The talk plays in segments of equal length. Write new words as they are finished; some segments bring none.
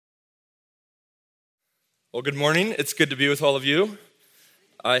Well, good morning. It's good to be with all of you.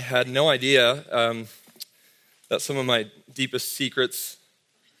 I had no idea that some of my deepest secrets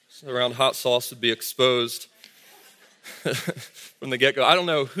around hot sauce would be exposed from the get-go. I don't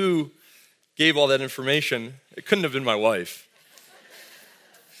know who gave all that information. It couldn't have been my wife.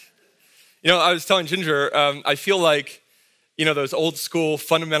 I was telling Ginger, I feel like, those old school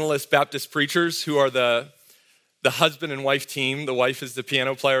fundamentalist Baptist preachers who are the husband and wife team. The wife is the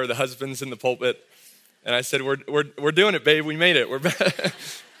piano player, the husband's in the pulpit. And I said, we're doing it, babe. We made it.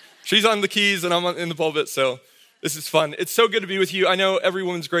 She's on the keys and I'm in the pulpit, so this is fun. It's so good to be with you. I know Every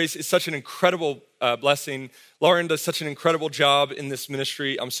Woman's Grace is such an incredible blessing. Lauren does such an incredible job in this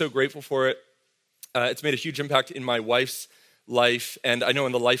ministry. I'm so grateful for it. It's made a huge impact in my wife's life and I know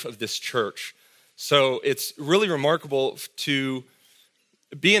in the life of this church. So it's really remarkable to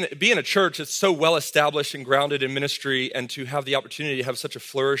be in a church that's so well established and grounded in ministry and to have the opportunity to have such a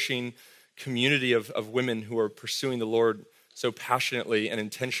flourishing community of women who are pursuing the Lord so passionately and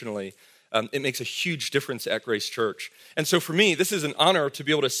intentionally. It makes a huge difference at Grace Church. And so for me, this is an honor to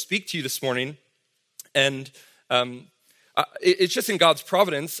be able to speak to you this morning. And it's just in God's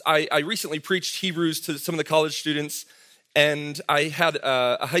providence. I recently preached Hebrews to some of the college students, and I had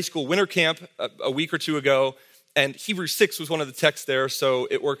a high school winter camp a week or two ago, and Hebrews 6 was one of the texts there, so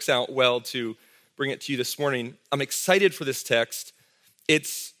it works out well to bring it to you this morning. I'm excited for this text.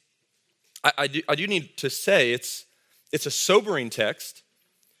 I do need to say it's a sobering text.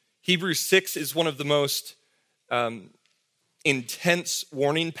 Hebrews 6 is one of the most intense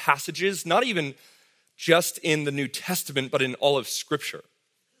warning passages, not even just in the New Testament, but in all of Scripture.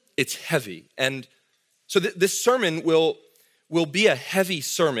 It's heavy. And so this sermon will be a heavy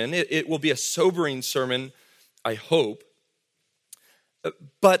sermon. It will be a sobering sermon, I hope,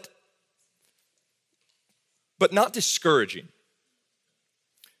 but not discouraging.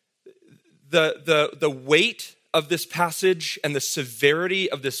 The weight of this passage and the severity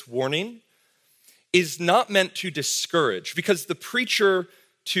of this warning is not meant to discourage, because the preacher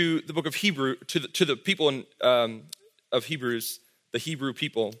to the book of Hebrew, to the people of Hebrews, the Hebrew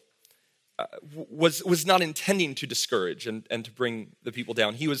people, was not intending to discourage and to bring the people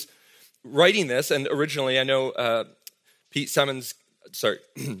down. He was writing this, and originally I know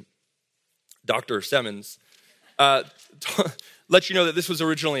Dr. Simmons, let you know that this was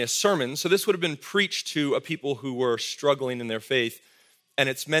originally a sermon. So this would have been preached to a people who were struggling in their faith, and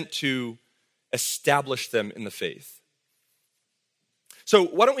it's meant to establish them in the faith. So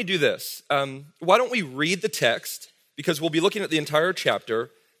why don't we do this? Why don't we read the text, because we'll be looking at the entire chapter,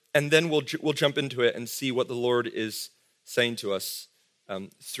 and then we'll jump into it and see what the Lord is saying to us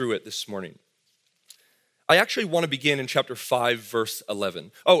through it this morning. I actually want to begin in chapter 5, verse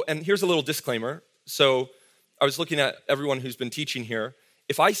 11. Oh, and here's a little disclaimer. So I was looking at everyone who's been teaching here.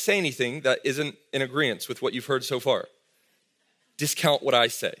 If I say anything that isn't in agreement with what you've heard so far, discount what I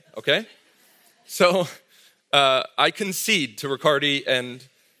say, okay? So I concede to Riccardi and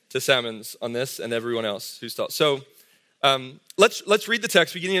to Salmons on this and everyone else who's taught. So let's read the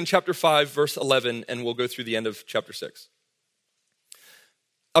text beginning in chapter 5, verse 11, and we'll go through the end of chapter 6.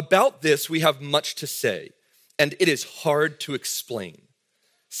 About this we have much to say, and it is hard to explain,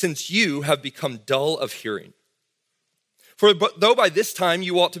 since you have become dull of hearing. For though by this time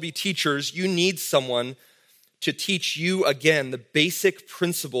you ought to be teachers, you need someone to teach you again the basic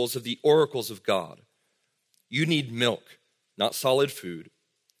principles of the oracles of God. You need milk, not solid food.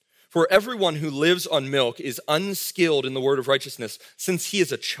 For everyone who lives on milk is unskilled in the word of righteousness, since he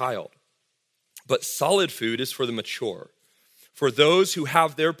is a child. But solid food is for the mature, for those who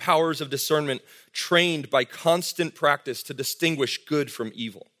have their powers of discernment trained by constant practice to distinguish good from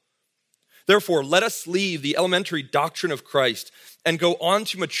evil. Therefore, let us leave the elementary doctrine of Christ and go on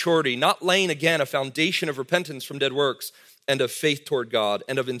to maturity, not laying again a foundation of repentance from dead works and of faith toward God,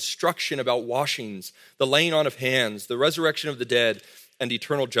 and of instruction about washings, the laying on of hands, the resurrection of the dead, and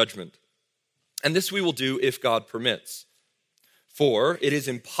eternal judgment. And this we will do if God permits. For it is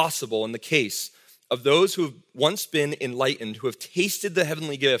impossible in the case of those who have once been enlightened, who have tasted the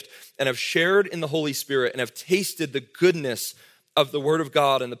heavenly gift and have shared in the Holy Spirit and have tasted the goodness of the word of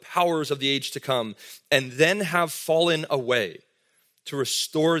God and the powers of the age to come, and then have fallen away, to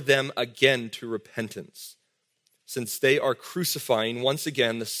restore them again to repentance, since they are crucifying once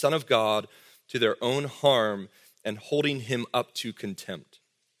again the Son of God to their own harm and holding him up to contempt.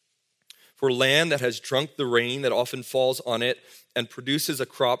 For land that has drunk the rain that often falls on it and produces a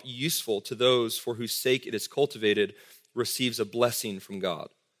crop useful to those for whose sake it is cultivated receives a blessing from God.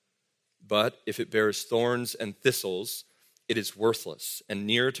 But if it bears thorns and thistles, it is worthless and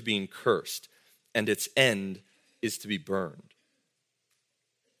near to being cursed, and its end is to be burned.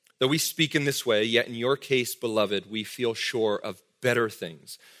 Though we speak in this way, yet in your case, beloved, we feel sure of better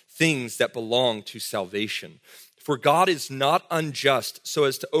things, things that belong to salvation. For God is not unjust so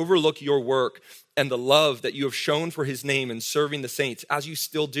as to overlook your work and the love that you have shown for his name in serving the saints, as you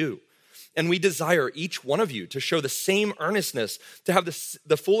still do. And we desire each one of you to show the same earnestness, to have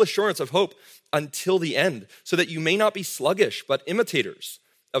the full assurance of hope until the end, so that you may not be sluggish, but imitators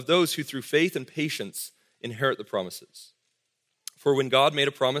of those who through faith and patience inherit the promises. For when God made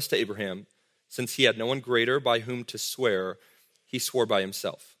a promise to Abraham, since he had no one greater by whom to swear, he swore by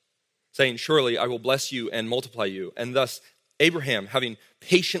himself, saying, surely I will bless you and multiply you. And thus Abraham, having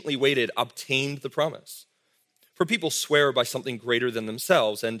patiently waited, obtained the promise. For people swear by something greater than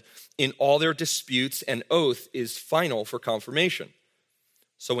themselves, and in all their disputes, an oath is final for confirmation.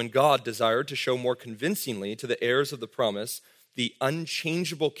 So when God desired to show more convincingly to the heirs of the promise the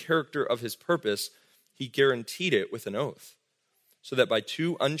unchangeable character of his purpose, he guaranteed it with an oath, so that by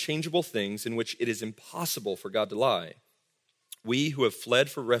two unchangeable things in which it is impossible for God to lie, we who have fled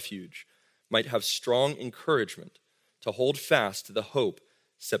for refuge might have strong encouragement to hold fast to the hope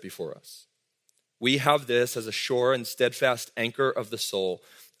set before us. We have this as a sure and steadfast anchor of the soul,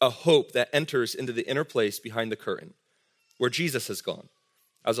 a hope that enters into the inner place behind the curtain, where Jesus has gone,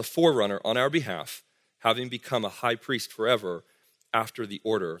 as a forerunner on our behalf, having become a high priest forever after the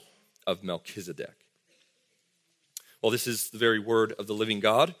order of Melchizedek. Well, this is the very word of the living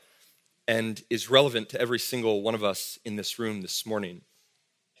God and is relevant to every single one of us in this room this morning.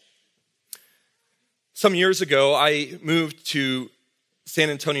 Some years ago, I moved to San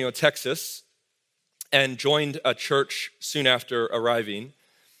Antonio, Texas, and joined a church soon after arriving.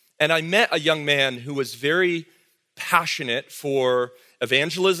 And I met a young man who was very passionate for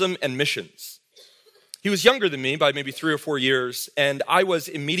evangelism and missions. He was younger than me by maybe 3 or 4 years, and I was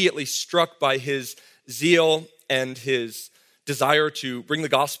immediately struck by his zeal and his desire to bring the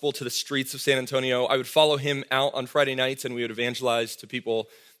gospel to the streets of San Antonio. I would follow him out on Friday nights, and we would evangelize to people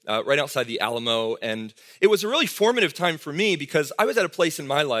right outside the Alamo. And it was a really formative time for me because I was at a place in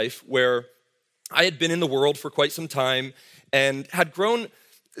my life where I had been in the world for quite some time and had grown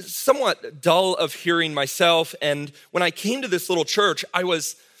somewhat dull of hearing myself. And when I came to this little church, I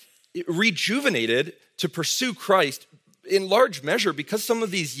was rejuvenated to pursue Christ in large measure because some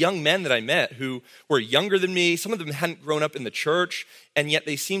of these young men that I met who were younger than me, some of them hadn't grown up in the church, and yet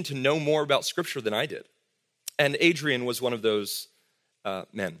they seemed to know more about Scripture than I did. And Adrian was one of those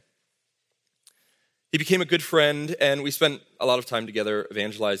men. He became a good friend, and we spent a lot of time together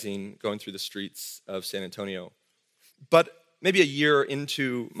evangelizing, going through the streets of San Antonio. But maybe a year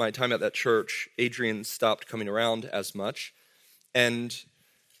into my time at that church, Adrian stopped coming around as much, and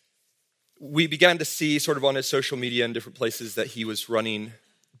we began to see sort of on his social media and different places that he was running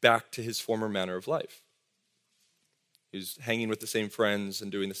back to his former manner of life. He was hanging with the same friends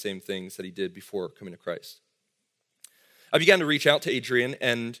and doing the same things that he did before coming to Christ. I began to reach out to Adrian,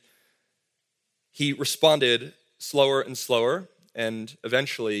 and he responded slower and slower, and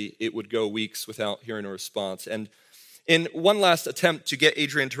eventually it would go weeks without hearing a response. And in one last attempt to get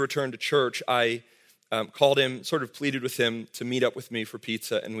Adrian to return to church, I called him, sort of pleaded with him to meet up with me for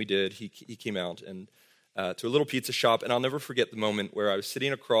pizza, and we did. He came out and to a little pizza shop, and I'll never forget the moment where I was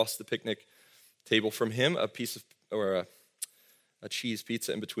sitting across the picnic table from him, a cheese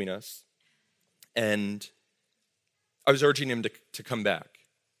pizza in between us, and I was urging him to come back.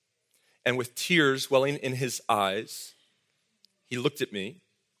 And with tears welling in his eyes, he looked at me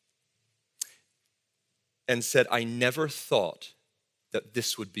and said, "I never thought that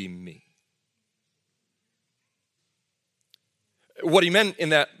this would be me." What he meant in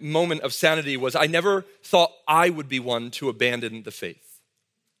that moment of sanity was, I never thought I would be one to abandon the faith.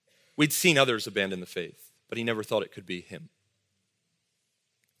 We'd seen others abandon the faith, but he never thought it could be him.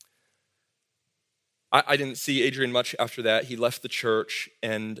 I didn't see Adrian much after that. He left the church,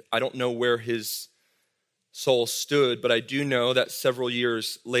 and I don't know where his soul stood, but I do know that several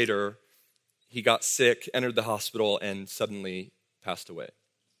years later, he got sick, entered the hospital, and suddenly passed away.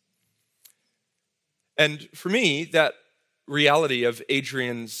 And for me, that reality of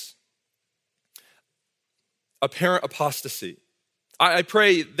Adrian's apparent apostasy, I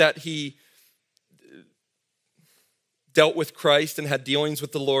pray that he dealt with Christ and had dealings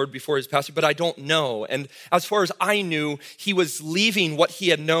with the Lord before his passing, but I don't know. And as far as I knew, he was leaving what he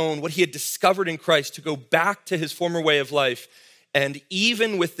had known, what he had discovered in Christ, to go back to his former way of life. And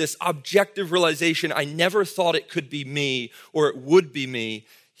even with this objective realization, I never thought it could be me or it would be me,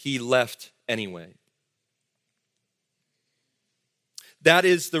 he left anyway. That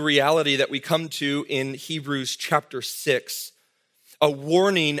is the reality that we come to in Hebrews chapter 6, a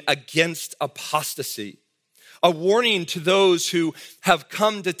warning against apostasy. a warning to those who have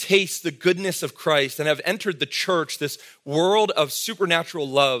come to taste the goodness of Christ and have entered the church, this world of supernatural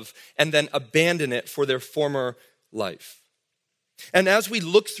love, and then abandon it for their former life. And as we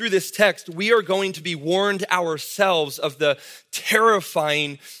look through this text, we are going to be warned ourselves of the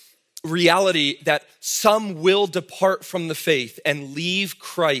terrifying reality that some will depart from the faith and leave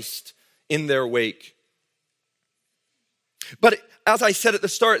Christ in their wake. But as I said at the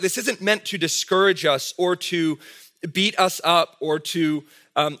start, this isn't meant to discourage us or to beat us up or to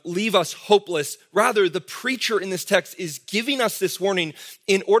leave us hopeless. Rather, the preacher in this text is giving us this warning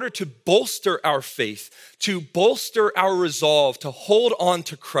in order to bolster our faith, to bolster our resolve, to hold on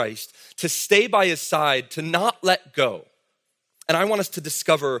to Christ, to stay by his side, to not let go. And I want us to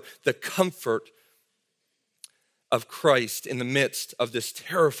discover the comfort of Christ in the midst of this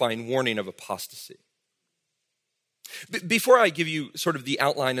terrifying warning of apostasy. Before I give you sort of the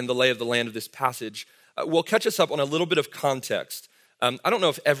outline and the lay of the land of this passage, we'll catch us up on a little bit of context. I don't know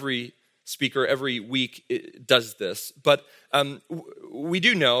if every speaker every week does this, but we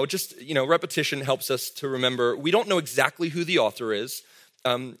do know, repetition helps us to remember, we don't know exactly who the author is.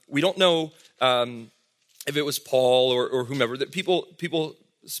 We don't know if it was Paul or whomever, that people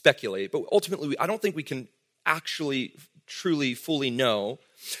speculate, but ultimately I don't think we can actually truly fully know.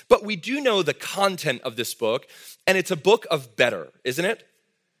 But we do know the content of this book, and it's a book of better, isn't it?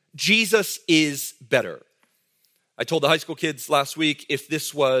 Jesus is better. I told the high school kids last week, if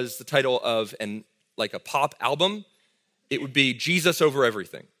this was the title of a pop album, it would be Jesus Over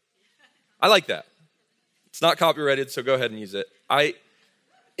Everything. I like that. It's not copyrighted, so go ahead and use it.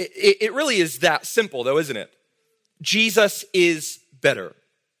 It really is that simple though, isn't it? Jesus is better.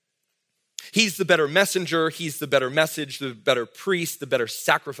 He's the better messenger, he's the better message, the better priest, the better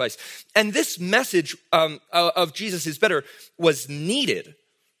sacrifice. And this message of Jesus is better was needed.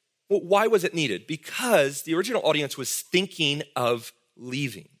 Well, why was it needed? Because the original audience was thinking of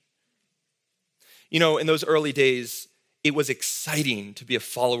leaving. In those early days, it was exciting to be a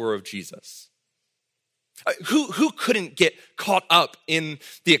follower of Jesus. Who couldn't get caught up in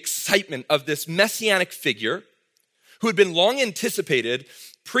the excitement of this messianic figure who had been long anticipated,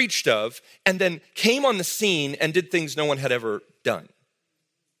 preached of, and then came on the scene and did things no one had ever done?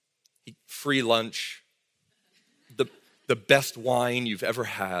 Free lunch, the best wine you've ever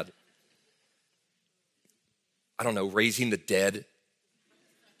had. I don't know, raising the dead,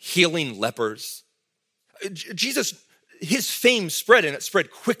 healing lepers. Jesus, his fame spread, and it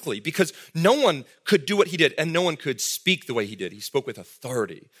spread quickly because no one could do what he did and no one could speak the way he did. He spoke with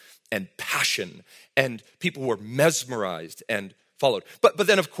authority and passion, and people were mesmerized and followed. But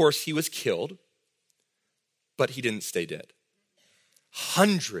then, of course, he was killed, but he didn't stay dead.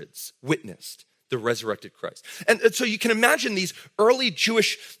 Hundreds witnessed the resurrected Christ. And so you can imagine these early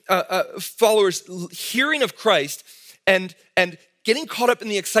Jewish followers hearing of Christ and getting caught up in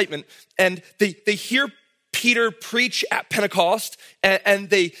the excitement, and they hear Peter preach at Pentecost, and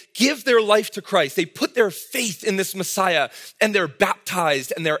they give their life to Christ. They put their faith in this Messiah, and they're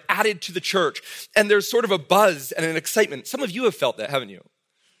baptized, and they're added to the church. And there's sort of a buzz and an excitement. Some of you have felt that, haven't you?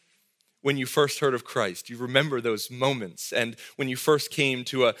 When you first heard of Christ, you remember those moments. And when you first came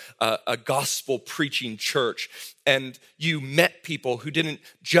to a gospel preaching church, and you met people who didn't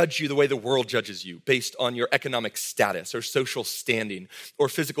judge you the way the world judges you, based on your economic status or social standing or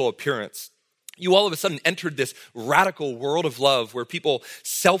physical appearance. You all of a sudden entered this radical world of love where people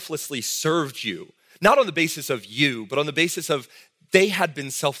selflessly served you, not on the basis of you, but on the basis of they had been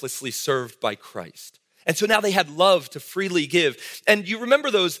selflessly served by Christ. And so now they had love to freely give. And you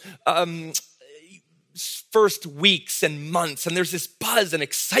remember those first weeks and months, and there's this buzz and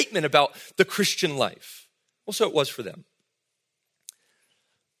excitement about the Christian life. Well, so it was for them.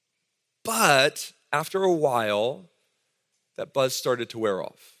 But after a while, that buzz started to wear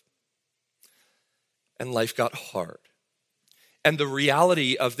off. And life got hard. And the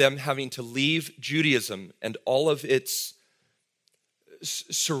reality of them having to leave Judaism and all of its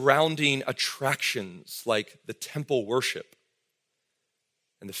surrounding attractions like the temple worship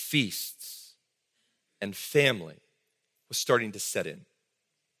and the feasts and family was starting to set in.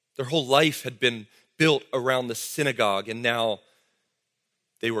 Their whole life had been built around the synagogue, and now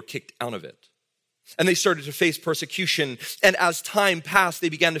they were kicked out of it. And they started to face persecution. And as time passed, they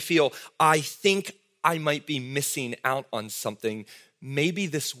began to feel, I think I might be missing out on something. Maybe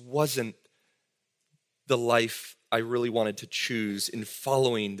this wasn't the life I really wanted to choose in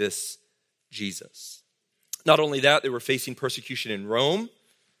following this Jesus. Not only that, they were facing persecution in Rome.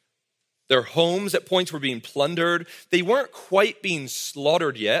 Their homes at points were being plundered. They weren't quite being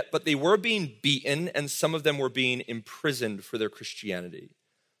slaughtered yet, but they were being beaten, and some of them were being imprisoned for their Christianity.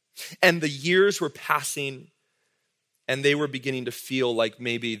 And the years were passing, and they were beginning to feel like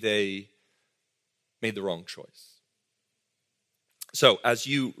maybe they made the wrong choice. So as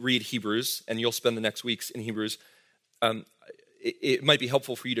you read Hebrews, and you'll spend the next weeks in Hebrews, it might be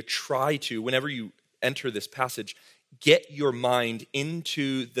helpful for you to try to, whenever you enter this passage, get your mind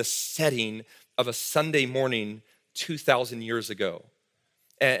into the setting of a Sunday morning 2,000 years ago,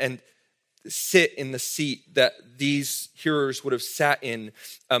 and sit in the seat that these hearers would have sat in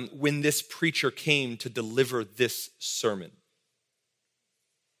when this preacher came to deliver this sermon.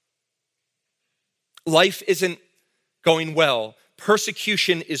 Life isn't going well.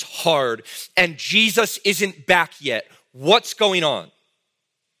 Persecution is hard, and Jesus isn't back yet. What's going on?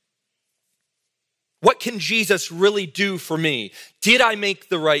 What can Jesus really do for me? Did I make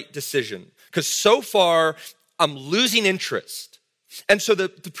the right decision? Because so far, I'm losing interest. And so the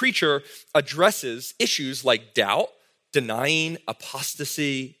preacher addresses issues like doubt, denying,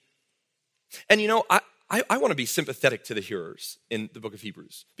 apostasy. And I want to be sympathetic to the hearers in the book of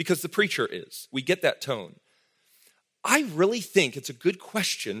Hebrews, because the preacher is. We get that tone. I really think it's a good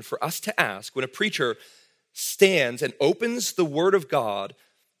question for us to ask when a preacher stands and opens the word of God.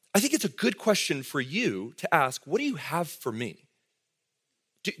 I think it's a good question for you to ask, what do you have for me?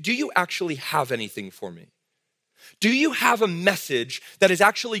 Do you actually have anything for me? Do you have a message that is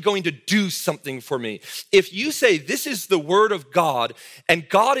actually going to do something for me? If you say, this is the word of God, and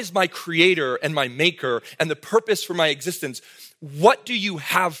God is my creator and my maker and the purpose for my existence, what do you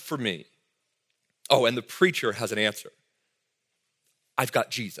have for me? Oh, and the preacher has an answer. I've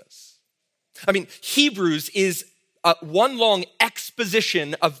got Jesus. I mean, Hebrews is one long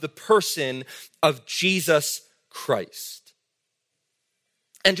exposition of the person of Jesus Christ.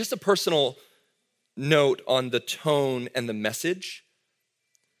 And just a personal note on the tone and the message.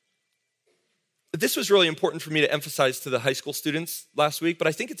 This was really important for me to emphasize to the high school students last week, but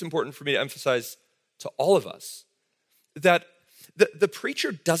I think it's important for me to emphasize to all of us that the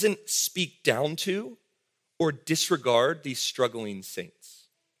preacher doesn't speak down to or disregard these struggling saints.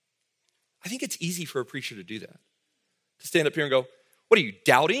 I think it's easy for a preacher to do that. To stand up here and go, what are you,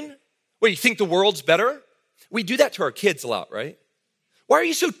 doubting? What, do you think the world's better? We do that to our kids a lot, right? Why are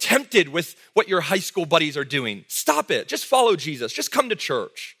you so tempted with what your high school buddies are doing? Stop it. Just follow Jesus. Just come to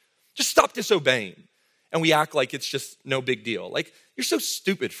church. Just stop disobeying. And we act like it's just no big deal. Like, you're so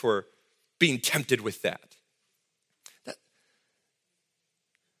stupid for being tempted with that.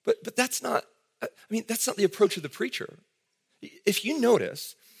 But that's not, that's not the approach of the preacher. If you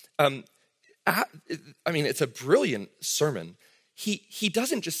notice, it's a brilliant sermon. He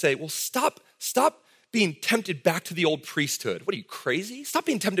doesn't just say, well, stop being tempted back to the old priesthood. What are you, crazy? Stop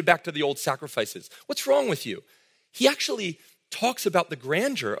being tempted back to the old sacrifices. What's wrong with you? He actually talks about the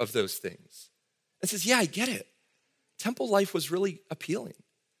grandeur of those things and says, yeah, I get it. Temple life was really appealing.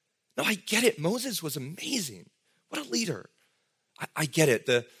 No, I get it. Moses was amazing. What a leader. I get it.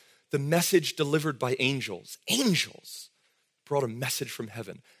 The message delivered by angels brought a message from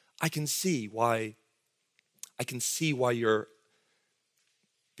heaven. I can see why you're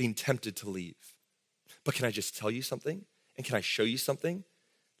being tempted to leave. But can I just tell you something? And can I show you something?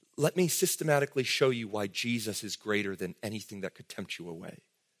 Let me systematically show you why Jesus is greater than anything that could tempt you away.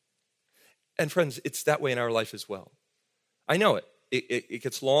 And friends, it's that way in our life as well. I know it. It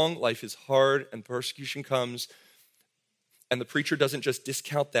gets long, life is hard, and persecution comes. And the preacher doesn't just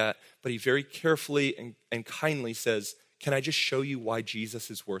discount that, but he very carefully and kindly says, can I just show you why Jesus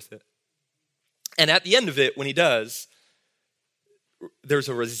is worth it? And at the end of it, when he does, there's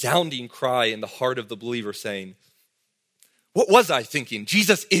a resounding cry in the heart of the believer saying, what was I thinking?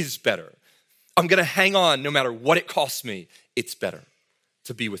 Jesus is better. I'm going to hang on no matter what it costs me. It's better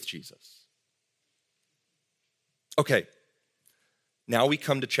to be with Jesus. Okay, now we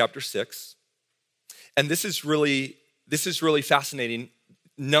come to chapter 6. And this is really fascinating,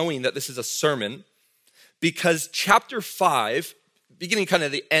 knowing that this is a sermon, because chapter 5, beginning kind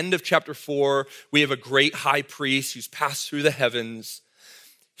of the end of chapter 4, we have a great high priest who's passed through the heavens.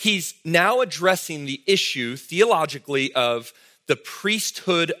 He's now addressing the issue theologically of the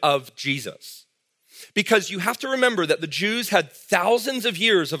priesthood of Jesus. Because you have to remember that the Jews had thousands of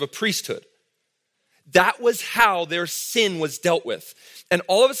years of a priesthood. That was how their sin was dealt with. And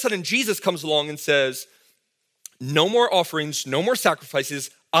all of a sudden, Jesus comes along and says, no more offerings, no more sacrifices,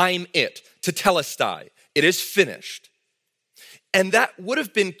 I'm it, tetelestai. It is finished. And that would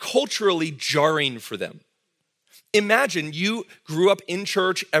have been culturally jarring for them. Imagine you grew up in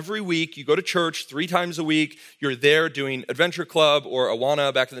church every week. You go to church 3 times a week. You're there doing Adventure Club or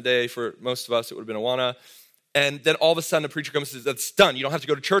Awana back in the day. For most of us, it would have been Awana. And then all of a sudden, a preacher comes and says, that's done. You don't have to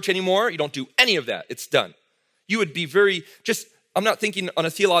go to church anymore. You don't do any of that. It's done. You would be I'm not thinking on a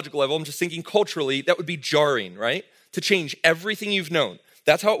theological level. I'm just thinking culturally, that would be jarring, right? to change everything you've known.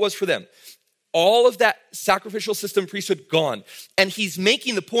 That's how it was for them. All of that sacrificial system priesthood gone. And he's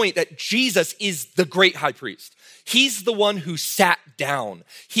making the point that Jesus is the great high priest. He's the one who sat down.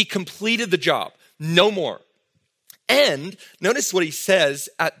 He completed the job. No more. And notice what he says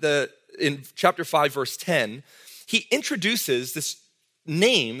in chapter 5, verse 10. He introduces this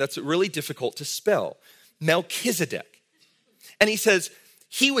name that's really difficult to spell, Melchizedek. And he says,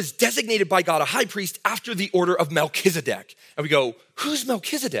 he was designated by God a high priest after the order of Melchizedek. And we go, who's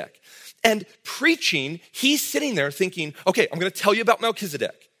Melchizedek? And preaching, he's sitting there thinking, okay, I'm going to tell you about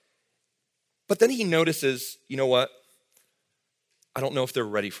Melchizedek. But then he notices, you know what? I don't know if they're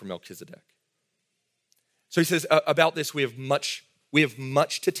ready for Melchizedek. So he says, about this, we have much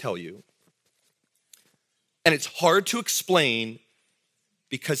to tell you. And it's hard to explain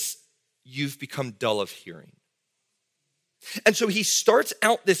because you've become dull of hearing. And so he starts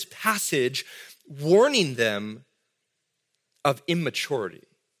out this passage warning them of immaturity,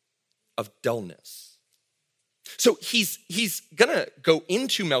 of dullness. So he's gonna go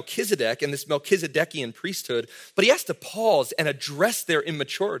into Melchizedek and this Melchizedekian priesthood, but he has to pause and address their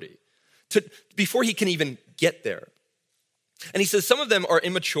immaturity before he can even get there. And he says, some of them are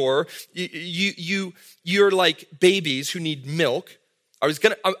immature. You're like babies who need milk.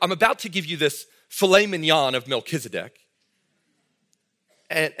 I'm about to give you this filet mignon of Melchizedek,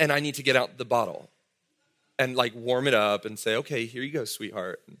 and I need to get out the bottle and like warm it up and say, okay, here you go,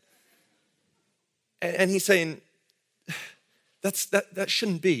 sweetheart. And he's saying, that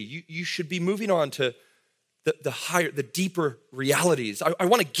shouldn't be. You should be moving on to the higher, the deeper realities. I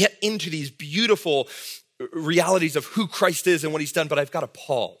want to get into these beautiful realities of who Christ is and what he's done, but I've got to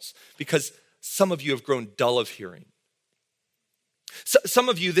pause because some of you have grown dull of hearing. So, some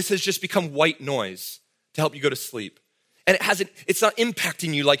of you, this has just become white noise to help you go to sleep. And it's not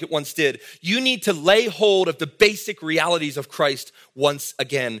impacting you like it once did. You need to lay hold of the basic realities of Christ once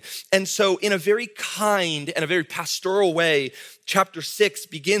again. And so in a very kind and a very pastoral way, chapter 6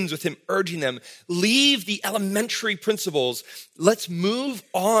 begins with him urging them, leave the elementary principles. Let's move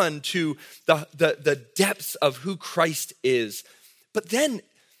on to the depths of who Christ is. But then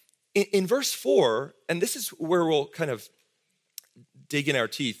in verse 4, and this is where we'll kind of dig in our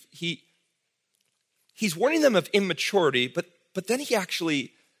teeth, He's warning them of immaturity, but then he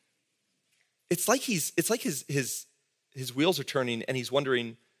actually, it's like his wheels are turning and he's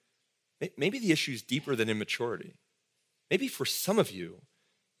wondering, maybe the issue is deeper than immaturity. Maybe for some of you,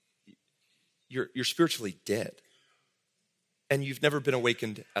 you're spiritually dead and you've never been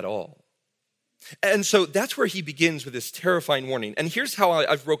awakened at all. And so that's where he begins with this terrifying warning. And here's how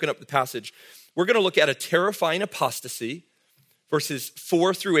I've broken up the passage. We're going to look at a terrifying apostasy, verses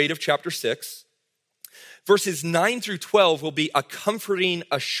 4 through 8 of chapter 6. Verses 9 through 12 will be a comforting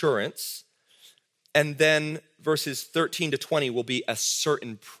assurance. And then verses 13 to 20 will be a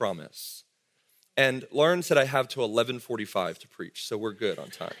certain promise. And Lauren said I have to 11:45 to preach, so we're good on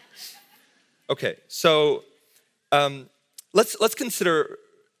time. Okay, so let's consider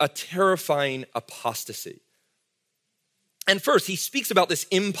a terrifying apostasy. And first, he speaks about this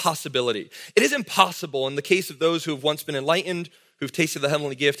impossibility. It is impossible in the case of those who have once been enlightened, who've tasted the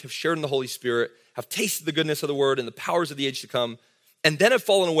heavenly gift, have shared in the Holy Spirit, have tasted the goodness of the word and the powers of the age to come, and then have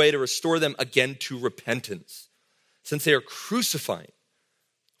fallen away to restore them again to repentance, since they are crucifying,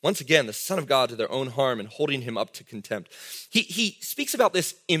 once again, the Son of God to their own harm and holding him up to contempt. He speaks about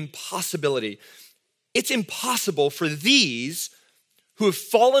this impossibility. It's impossible for these who have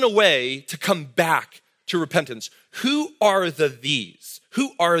fallen away to come back to repentance. Who are these?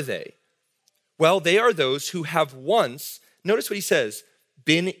 Who are they? Well, they are those who have once, notice what he says,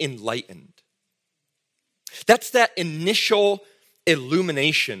 been enlightened. That's that initial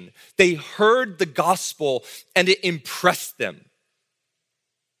illumination. They heard the gospel and it impressed them.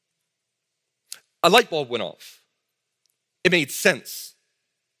 A light bulb went off. It made sense,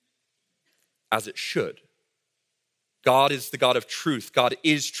 as it should. God is the God of truth. God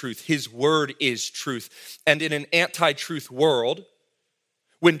is truth. His word is truth. And in an anti-truth world,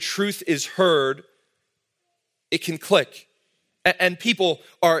 when truth is heard, it can click. And people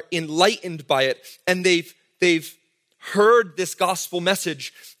are enlightened by it. And they've heard this gospel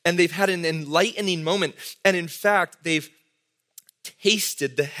message and they've had an enlightening moment. And in fact, they've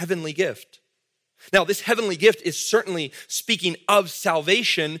tasted the heavenly gift. Now, this heavenly gift is certainly speaking of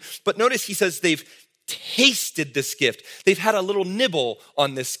salvation, but notice he says they've tasted this gift. They've had a little nibble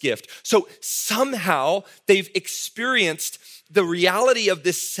on this gift. So somehow they've experienced the reality of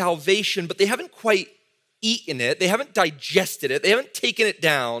this salvation, but they haven't quite eaten it. They haven't digested it. They haven't taken it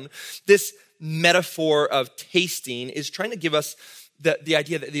down. This metaphor of tasting is trying to give us the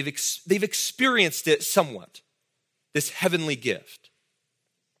idea that they've experienced it somewhat. this heavenly gift.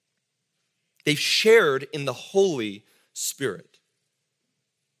 They've shared in the Holy Spirit.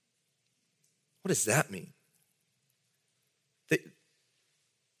 What does that mean?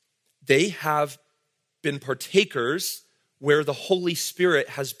 They have been partakers where the Holy Spirit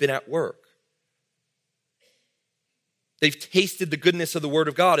has been at work. They've tasted the goodness of the Word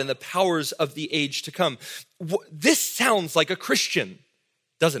of God and the powers of the age to come. This sounds like a Christian,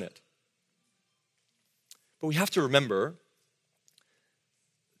 doesn't it? But we have to remember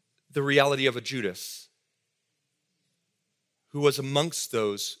the reality of a Judas who was amongst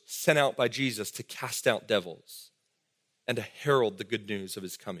those sent out by Jesus to cast out devils and to herald the good news of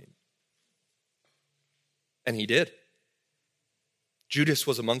his coming. And he did. Judas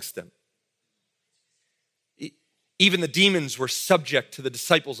was amongst them. Even the demons were subject to the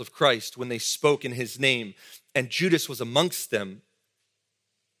disciples of Christ when they spoke in his name, and Judas was amongst them.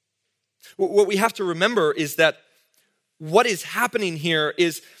 What we have to remember is that what is happening here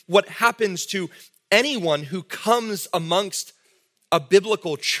is what happens to anyone who comes amongst a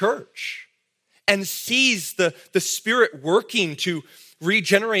biblical church and sees the Spirit working to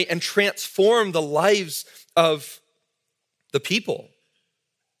regenerate and transform the lives of the people.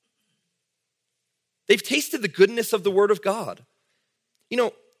 They've tasted the goodness of the Word of God. You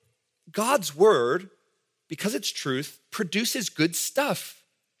know, God's Word, because it's truth, produces good stuff.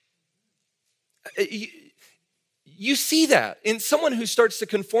 You see that in someone who starts to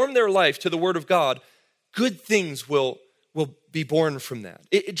conform their life to the Word of God. Good things will be born from that.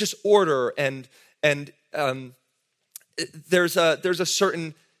 It just order and there's a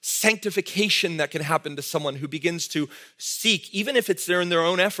certain sanctification that can happen to someone who begins to seek, even if it's there in their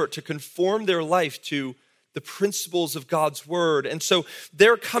own effort, to conform their life to the principles of God's Word. And so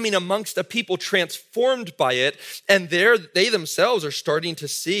they're coming amongst a people transformed by it, and they themselves are starting to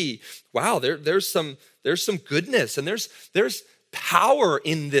see, wow, there's some goodness and there's power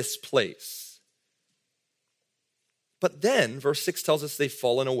in this place. But then verse 6 tells us they've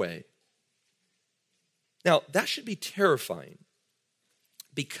fallen away. Now, that should be terrifying,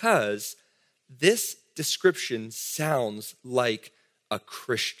 because this description sounds like a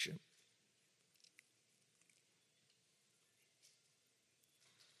Christian.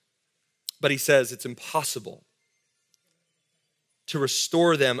 But he says it's impossible to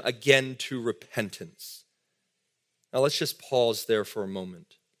restore them again to repentance. Now let's just pause there for a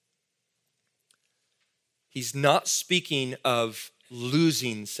moment. He's not speaking of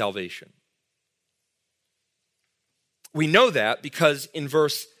losing salvation. We know that because in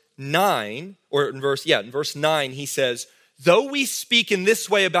verse 9, in verse 9, he says, though we speak in this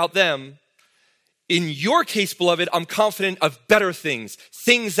way about them, in your case, beloved, I'm confident of better things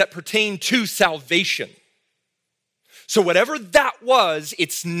that pertain to salvation. So whatever that was,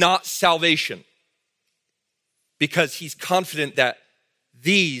 it's not salvation, because he's confident that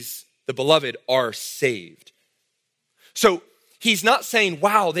these, the beloved, are saved. So he's not saying,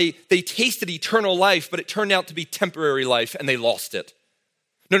 wow, they tasted eternal life, but it turned out to be temporary life and they lost it.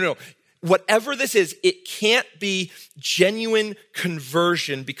 No. Whatever this is, it can't be genuine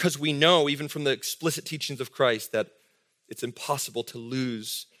conversion, because we know, even from the explicit teachings of Christ, that it's impossible to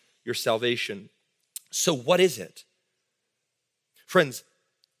lose your salvation. So what is it? Friends,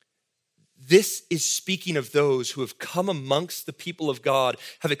 this is speaking of those who have come amongst the people of God,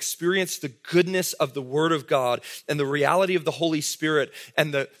 have experienced the goodness of the Word of God and the reality of the Holy Spirit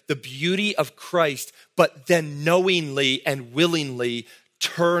and the beauty of Christ, but then knowingly and willingly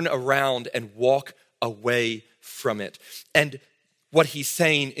turn around and walk away from it. And what he's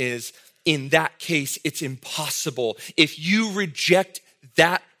saying is, in that case, it's impossible. If you reject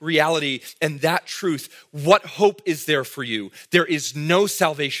that reality and that truth, what hope is there for you? There is no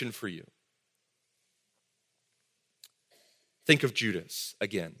salvation for you. Think of Judas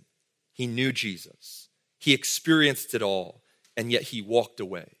again. He knew Jesus. He experienced it all, and yet he walked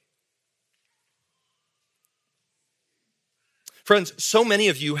away. Friends, so many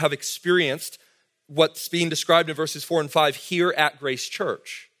of you have experienced what's being described in verses 4 and 5 here at Grace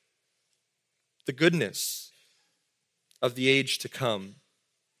Church. The goodness of the age to come.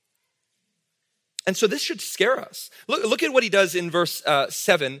 And so this should scare us. Look at what he does in verse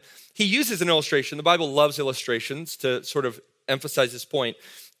 7. He uses an illustration. The Bible loves illustrations to sort of emphasize this point.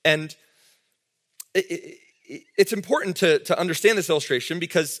 And it's important to understand this illustration,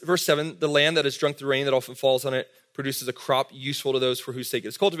 because verse 7, the land that has drunk the rain that often falls on it produces a crop useful to those for whose sake it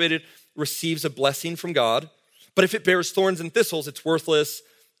is cultivated, receives a blessing from God. But if it bears thorns and thistles, it's worthless,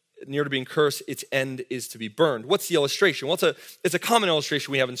 near to being cursed, its end is to be burned. What's the illustration? Well, it's a common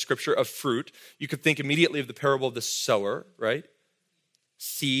illustration we have in Scripture of fruit. You could think immediately of the parable of the sower, right?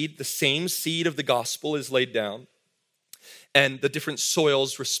 Seed, the same seed of the gospel is laid down. And the different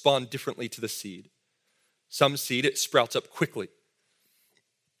soils respond differently to the seed. Some seed, it sprouts up quickly.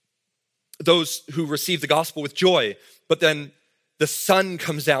 Those who receive the gospel with joy, but then the sun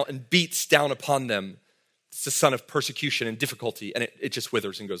comes out and beats down upon them. It's the sun of persecution and difficulty, and it just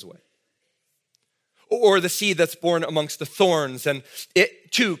withers and goes away. Or the seed that's born amongst the thorns, and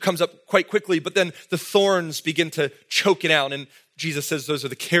it too comes up quite quickly, but then the thorns begin to choke it out. And Jesus says those are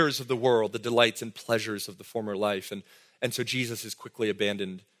the cares of the world, the delights and pleasures of the former life. And so Jesus is quickly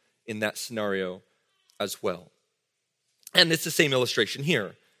abandoned in that scenario as well. And it's the same illustration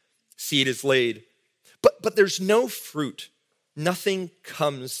here. Seed is laid, but there's no fruit. Nothing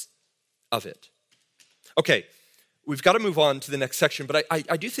comes of it. Okay, we've got to move on to the next section, but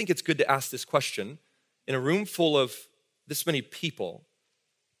I do think it's good to ask this question. In a room full of this many people,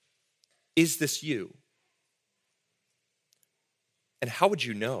 is this you? And how would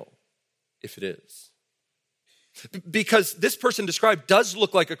you know if it is? Because this person described does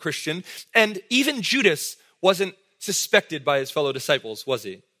look like a Christian, and even Judas wasn't suspected by his fellow disciples, was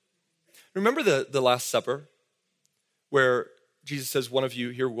he? Remember the Last Supper, where Jesus says, one of you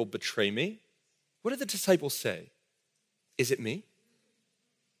here will betray me? What did the disciples say? Is it me?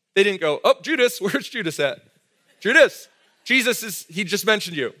 They didn't go, oh, Judas, where's Judas at? Judas, he just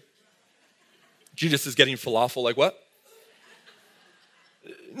mentioned you. Judas is getting falafel, like what?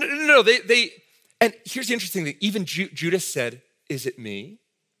 No, and here's the interesting thing. Even Judas said, is it me?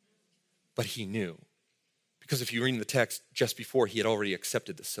 But he knew. Because if you read in the text, just before, he had already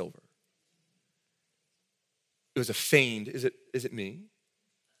accepted the silver. It was a feigned, is it me?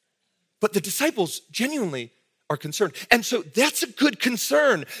 But the disciples genuinely are concerned. And so that's a good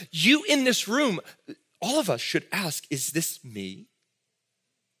concern. You in this room, all of us should ask, is this me?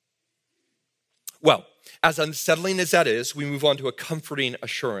 Well, as unsettling as that is, we move on to a comforting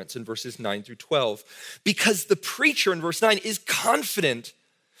assurance in verses 9 through 12. Because the preacher in verse 9 is confident,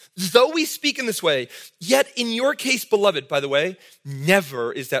 though we speak in this way, yet in your case, beloved, by the way,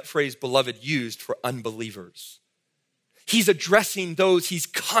 never is that phrase beloved used for unbelievers. He's addressing those he's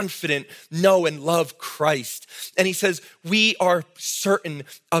confident know and love Christ. And he says, we are certain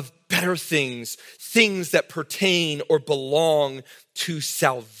of better things, things that pertain or belong to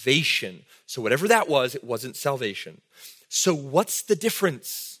salvation. So whatever that was, it wasn't salvation. So what's the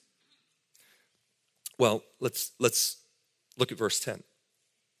difference? Well, let's look at verse 10.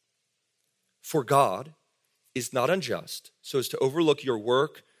 For God is not unjust so as to overlook your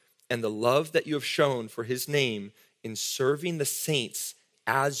work and the love that you have shown for his name in serving the saints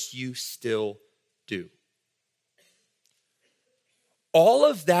as you still do. All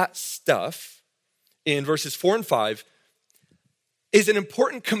of that stuff in verses 4 and 5 is an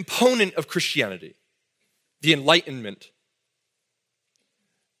important component of Christianity. The enlightenment,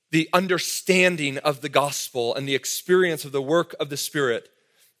 the understanding of the gospel and the experience of the work of the Spirit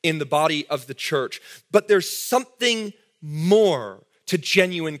in the body of the church. But there's something more to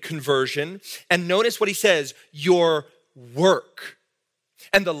genuine conversion. And notice what he says, your work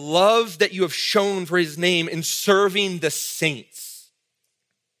and the love that you have shown for his name in serving the saints.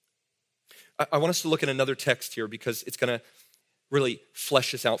 I want us to look at another text here because it's going to really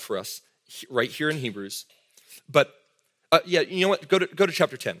flesh this out for us right here in Hebrews. But you know what? Go to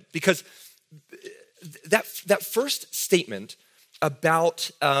chapter 10 because that first statement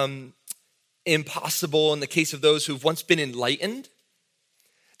about impossible in the case of those who've once been enlightened,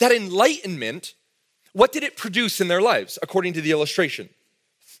 that enlightenment, what did it produce in their lives, according to the illustration?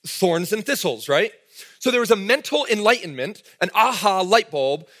 Thorns and thistles, right? So there was a mental enlightenment, an aha light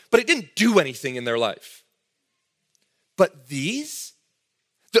bulb, but it didn't do anything in their life. But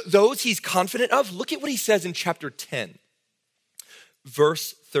those he's confident of, look at what he says in chapter 10,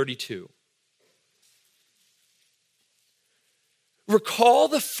 verse 32. Recall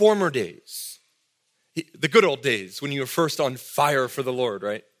the former days, the good old days when you were first on fire for the Lord,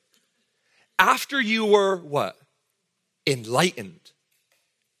 right? After you were what? Enlightened.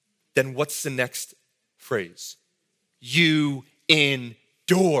 Then what's the next phrase? You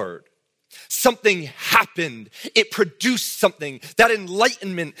endured. Something happened. It produced something. That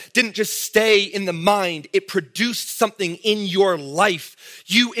enlightenment didn't just stay in the mind. It produced something in your life.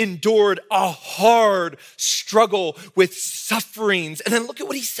 You endured a hard struggle with sufferings. And then look at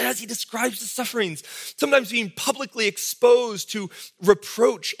what he says. He describes the sufferings. Sometimes being publicly exposed to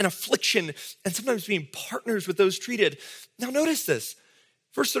reproach and affliction, and sometimes being partners with those treated. Now notice this.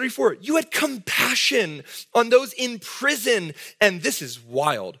 Verse 34, you had compassion on those in prison. And this is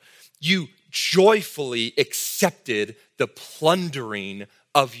wild. You joyfully accepted the plundering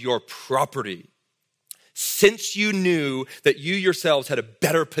of your property, since you knew that you yourselves had a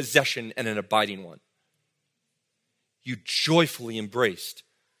better possession and an abiding one. you joyfully embraced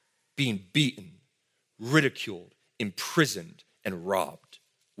being beaten, ridiculed, imprisoned, and robbed.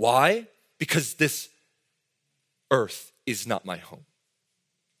 Why? Because this earth is not my home.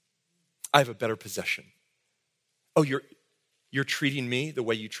 I have a better possession. Oh, you're treating me the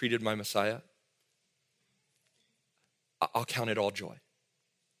way you treated my Messiah? I'll count it all joy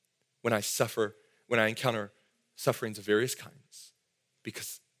when I encounter sufferings of various kinds,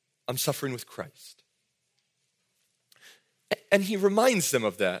 because I'm suffering with Christ. And he reminds them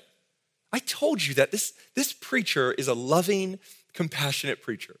of that. I told you that this preacher is a loving, compassionate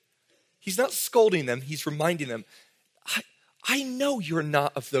preacher. He's not scolding them, he's reminding them, I know you're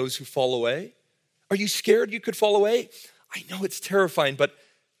not of those who fall away. Are you scared you could fall away? I know it's terrifying, but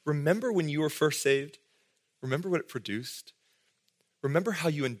remember when you were first saved? Remember what it produced? Remember how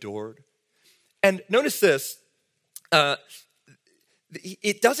you endured? And notice this, it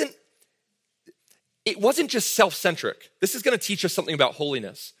wasn't just self-centric. This is going to teach us something about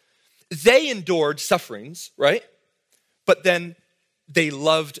holiness. They endured sufferings, right? But then they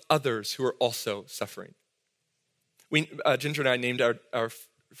loved others who were also suffering. Ginger and I named our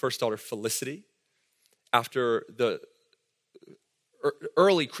first daughter Felicity after the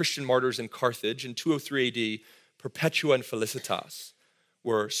early Christian martyrs in Carthage. In 203 AD, Perpetua and Felicitas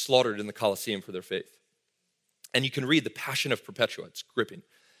were slaughtered in the Colosseum for their faith. And you can read the Passion of Perpetua. It's gripping.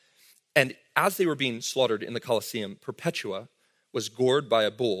 And as they were being slaughtered in the Colosseum, Perpetua was gored by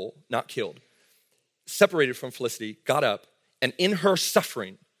a bull, not killed, separated from Felicity, got up, and in her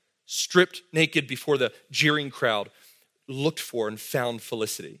suffering, stripped naked before the jeering crowd, looked for and found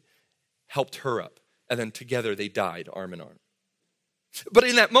Felicity, helped her up, and then together they died arm in arm. But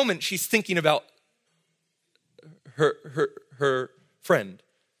in that moment, she's thinking about her friend.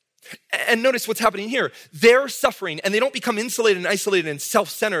 And notice what's happening here. They're suffering, and they don't become insulated and isolated and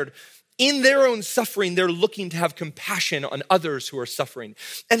self-centered. In their own suffering, they're looking to have compassion on others who are suffering.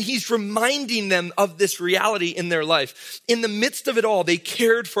 And he's reminding them of this reality in their life. In the midst of it all, they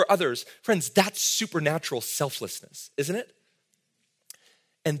cared for others. Friends, that's supernatural selflessness, isn't it?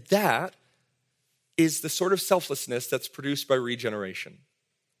 And that is the sort of selflessness that's produced by regeneration.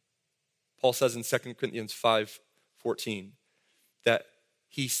 Paul says in 2 Corinthians 5:14 that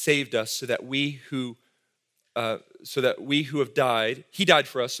he saved us so that we who have died, he died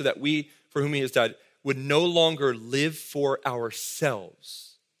for us so that we, for whom he has died, would no longer live for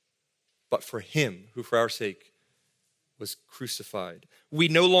ourselves, but for him who for our sake was crucified. We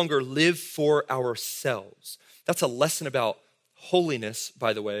no longer live for ourselves. That's a lesson about holiness,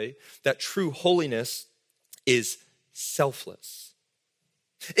 by the way, that true holiness is selfless.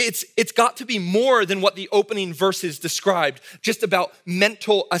 It's got to be more than what the opening verses described, just about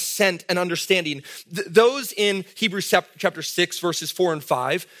mental assent and understanding. Those in Hebrews chapter 6, verses 4 and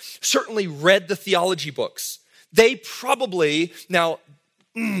 5, certainly read the theology books. They probably, now,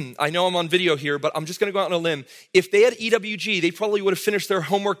 I know I'm on video here, but I'm just going to go out on a limb. If they had EWG, they probably would have finished their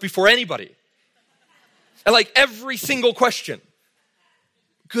homework before anybody. And like every single question.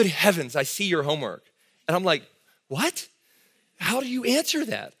 Good heavens, I see your homework. And I'm like, what? How do you answer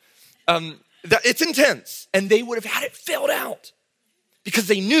that? It's intense. And they would have had it filled out because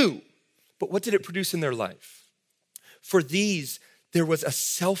they knew. But what did it produce in their life? For these, there was a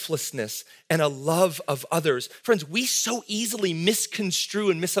selflessness and a love of others. Friends, we so easily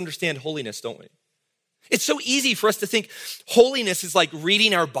misconstrue and misunderstand holiness, don't we? It's so easy for us to think holiness is like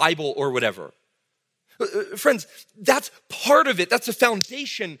reading our Bible or whatever. Friends, that's part of it. That's a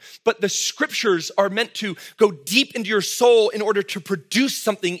foundation. But the scriptures are meant to go deep into your soul in order to produce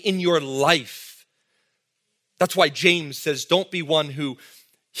something in your life. That's why James says, don't be one who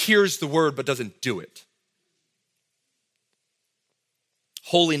hears the word but doesn't do it.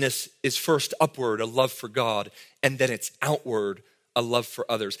 Holiness is first upward, a love for God, and then it's outward, a love for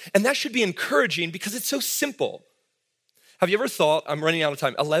others. And that should be encouraging because it's so simple. Have you ever thought, I'm running out of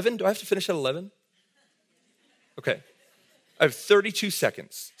time, 11? Do I have to finish at 11? Okay, I have 32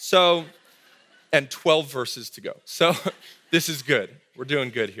 seconds, and 12 verses to go. So this is good. We're doing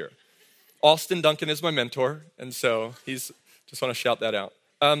good here. Austin Duncan is my mentor, and so just want to shout that out.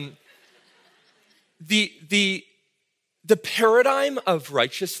 The paradigm of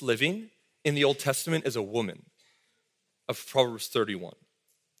righteous living in the Old Testament is a woman of Proverbs 31.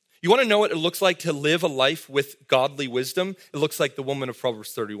 You want to know what it looks like to live a life with godly wisdom? It looks like the woman of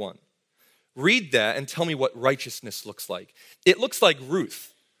Proverbs 31. Read that and tell me what righteousness looks like. It looks like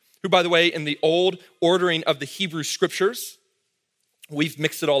Ruth, who, by the way, in the old ordering of the Hebrew scriptures, we've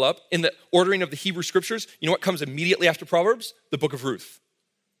mixed it all up. In the ordering of the Hebrew scriptures, you know what comes immediately after Proverbs? The book of Ruth.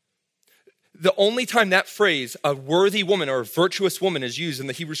 The only time that phrase, a worthy woman or a virtuous woman, is used in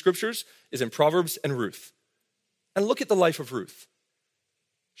the Hebrew scriptures is in Proverbs and Ruth. And look at the life of Ruth.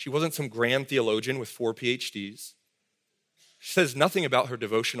 She wasn't some grand theologian with 4 PhDs. She says nothing about her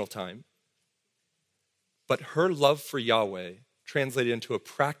devotional time. But her love for Yahweh translated into a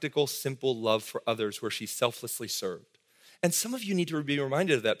practical, simple love for others where she selflessly served. And some of you need to be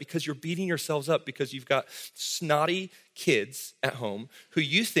reminded of that because you're beating yourselves up because you've got snotty kids at home who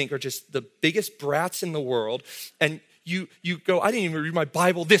you think are just the biggest brats in the world. And you go, I didn't even read my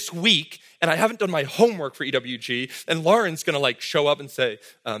Bible this week and I haven't done my homework for EWG. And Lauren's gonna show up and say,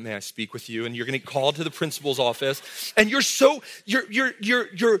 may I speak with you? And you're gonna get called to the principal's office. And you're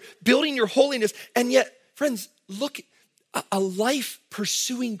building your holiness. And yet, friends, look, a life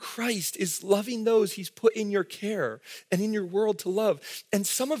pursuing Christ is loving those he's put in your care and in your world to love. And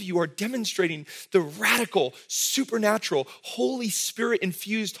some of you are demonstrating the radical, supernatural, Holy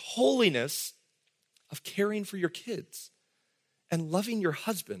Spirit-infused holiness of caring for your kids and loving your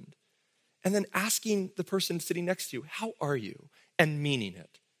husband and then asking the person sitting next to you, how are you? And meaning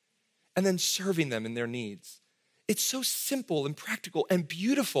it. And then serving them in their needs. It's so simple and practical and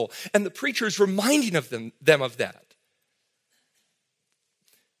beautiful. And the preacher is reminding them of that.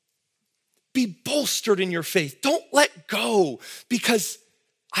 Be bolstered in your faith. Don't let go because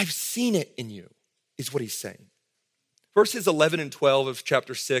I've seen it in you, is what he's saying. Verses 11 and 12 of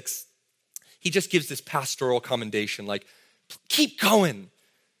chapter 6, he just gives this pastoral commendation, keep going.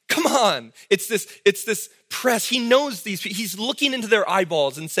 Come on. It's this press. He knows these people. He's looking into their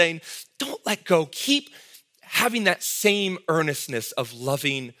eyeballs and saying, don't let go. Keep having that same earnestness of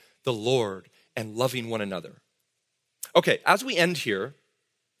loving the Lord and loving one another. Okay, as we end here,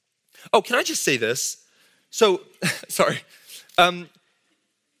 can I just say this? So, sorry.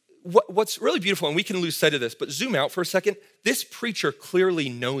 What's really beautiful, and we can lose sight of this, but zoom out for a second. This preacher clearly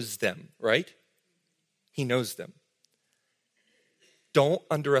knows them, right? He knows them. Don't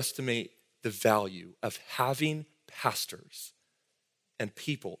underestimate the value of having pastors and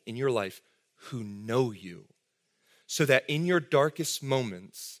people in your life who know you so that in your darkest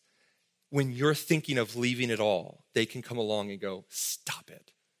moments, when you're thinking of leaving it all, they can come along and go, stop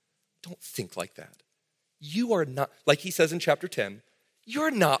it. Don't think like that. You are not, like he says in chapter 10,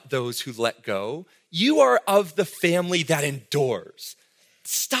 you're not those who let go. You are of the family that endures.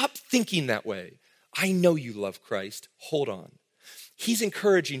 Stop thinking that way. I know you love Christ. Hold on. He's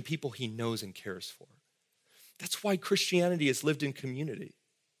encouraging people he knows and cares for. That's why Christianity is lived in community.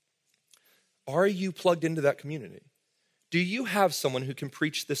 Are you plugged into that community? Do you have someone who can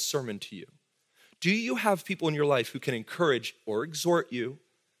preach this sermon to you? Do you have people in your life who can encourage or exhort you?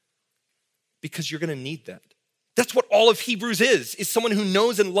 Because you're going to need that. That's what all of Hebrews is someone who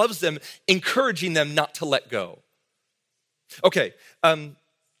knows and loves them, encouraging them not to let go. Okay,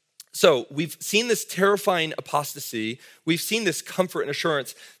 so we've seen this terrifying apostasy. We've seen this comfort and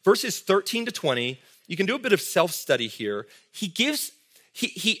assurance. Verses 13 to 20, you can do a bit of self-study here.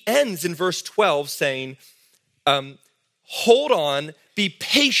 He ends in verse 12 saying, hold on, be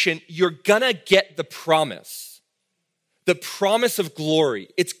patient, you're gonna get the promise. The promise of glory.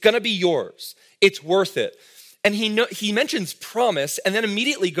 It's gonna be yours. It's worth it. And he mentions promise and then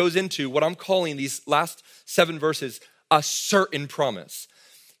immediately goes into what I'm calling these last 7 verses, a certain promise.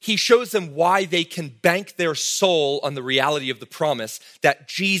 He shows them why they can bank their soul on the reality of the promise that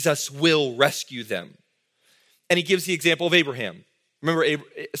Jesus will rescue them. And he gives the example of Abraham. Remember,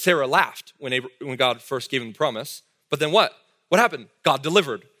 Sarah laughed when God first gave him the promise. But then what? What happened? God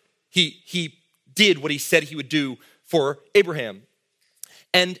delivered. He did what he said he would do for Abraham.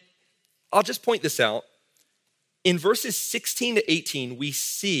 And I'll just point this out. In verses 16 to 18, we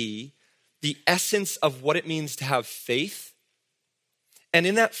see the essence of what it means to have faith. And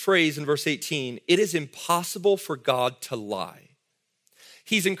in that phrase in verse 18, it is impossible for God to lie.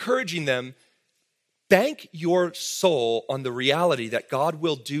 He's encouraging them, bank your soul on the reality that God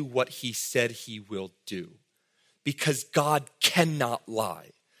will do what he said he will do, because God cannot lie.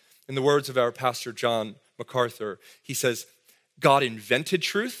 In the words of our pastor, John MacArthur, he says, God invented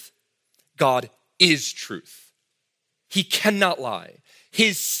truth. God is truth. He cannot lie.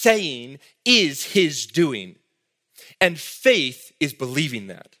 His saying is his doing. And faith is believing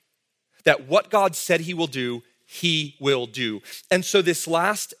that what God said he will do, he will do. And so this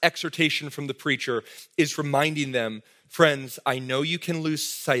last exhortation from the preacher is reminding them, friends, I know you can lose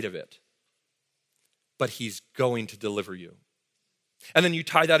sight of it, but he's going to deliver you. And then you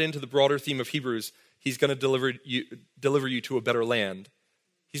tie that into the broader theme of Hebrews. He's going to deliver you to a better land.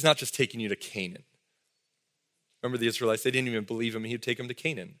 He's not just taking you to Canaan. Remember the Israelites, they didn't even believe him. He'd take them to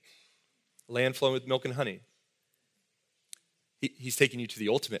Canaan, land flowing with milk and honey. He's taking you to the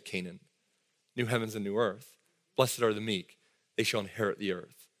ultimate Canaan, new heavens and new earth. Blessed are the meek, they shall inherit the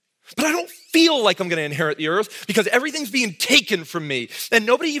earth. But I don't feel like I'm going to inherit the earth because everything's being taken from me and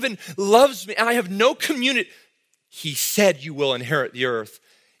nobody even loves me and I have no community. He said you will inherit the earth.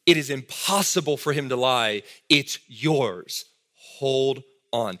 It is impossible for him to lie. It's yours. Hold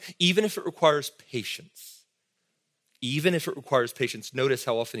on. Even if it requires patience. Even if it requires patience. Notice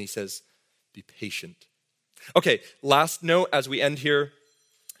how often he says, be patient. Okay, last note as we end here.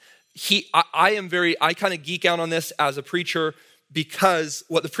 I kind of geek out on this as a preacher because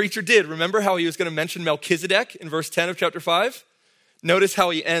what the preacher did, remember how he was going to mention Melchizedek in verse 10 of chapter 5? Notice how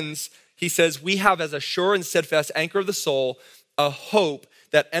he ends. He says, we have as a sure and steadfast anchor of the soul, a hope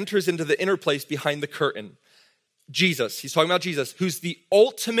that enters into the inner place behind the curtain. Jesus, he's talking about Jesus, who's the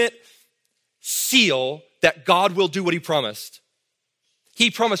ultimate seal that God will do what he promised.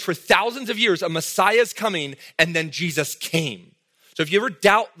 He promised for thousands of years a Messiah's coming, and then Jesus came. So if you ever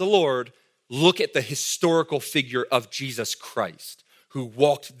doubt the Lord, look at the historical figure of Jesus Christ, who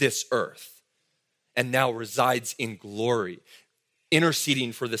walked this earth and now resides in glory,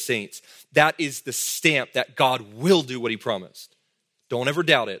 interceding for the saints. That is the stamp that God will do what he promised. Don't ever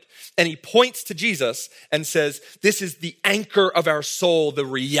doubt it. And he points to Jesus and says, this is the anchor of our soul, the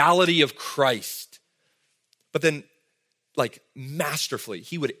reality of Christ. But then, like masterfully,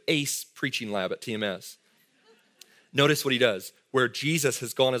 he would ace preaching lab at TMS. Notice what he does, where Jesus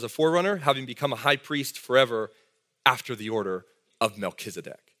has gone as a forerunner, having become a high priest forever after the order of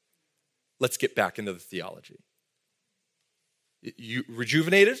Melchizedek. Let's get back into the theology. You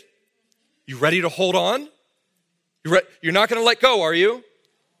rejuvenated? You ready to hold on? You're not going to let go, are you?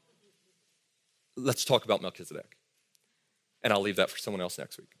 Let's talk about Melchizedek. And I'll leave that for someone else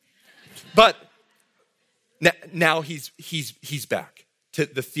next week. But now he's back to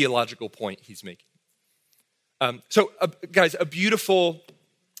the theological point he's making. Guys, a beautiful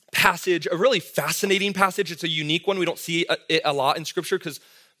passage, a really fascinating passage. It's a unique one. We don't see it a lot in Scripture because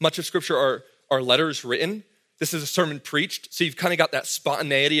much of Scripture are letters written. This is a sermon preached, so you've kind of got that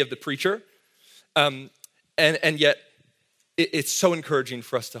spontaneity of the preacher. And yet, it's so encouraging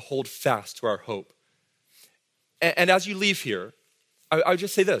for us to hold fast to our hope. And as you leave here, I would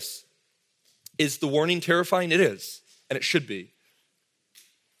just say this. Is the warning terrifying? It is, and it should be.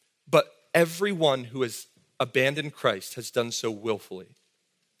 But everyone who has abandoned Christ has done so willfully.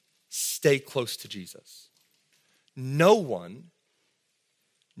 Stay close to Jesus. No one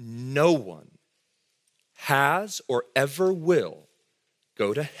has or ever will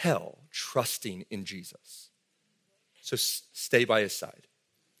go to hell trusting in Jesus. So stay by his side.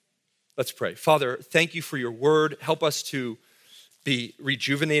 Let's pray. Father, thank you for your word. Help us to be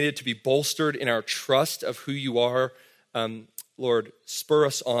rejuvenated, to be bolstered in our trust of who you are. Lord, spur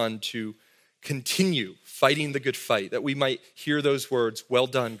us on to continue fighting the good fight, that we might hear those words, well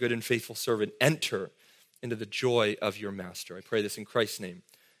done, good and faithful servant, enter into the joy of your master. I pray this in Christ's name.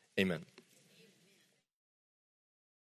 Amen.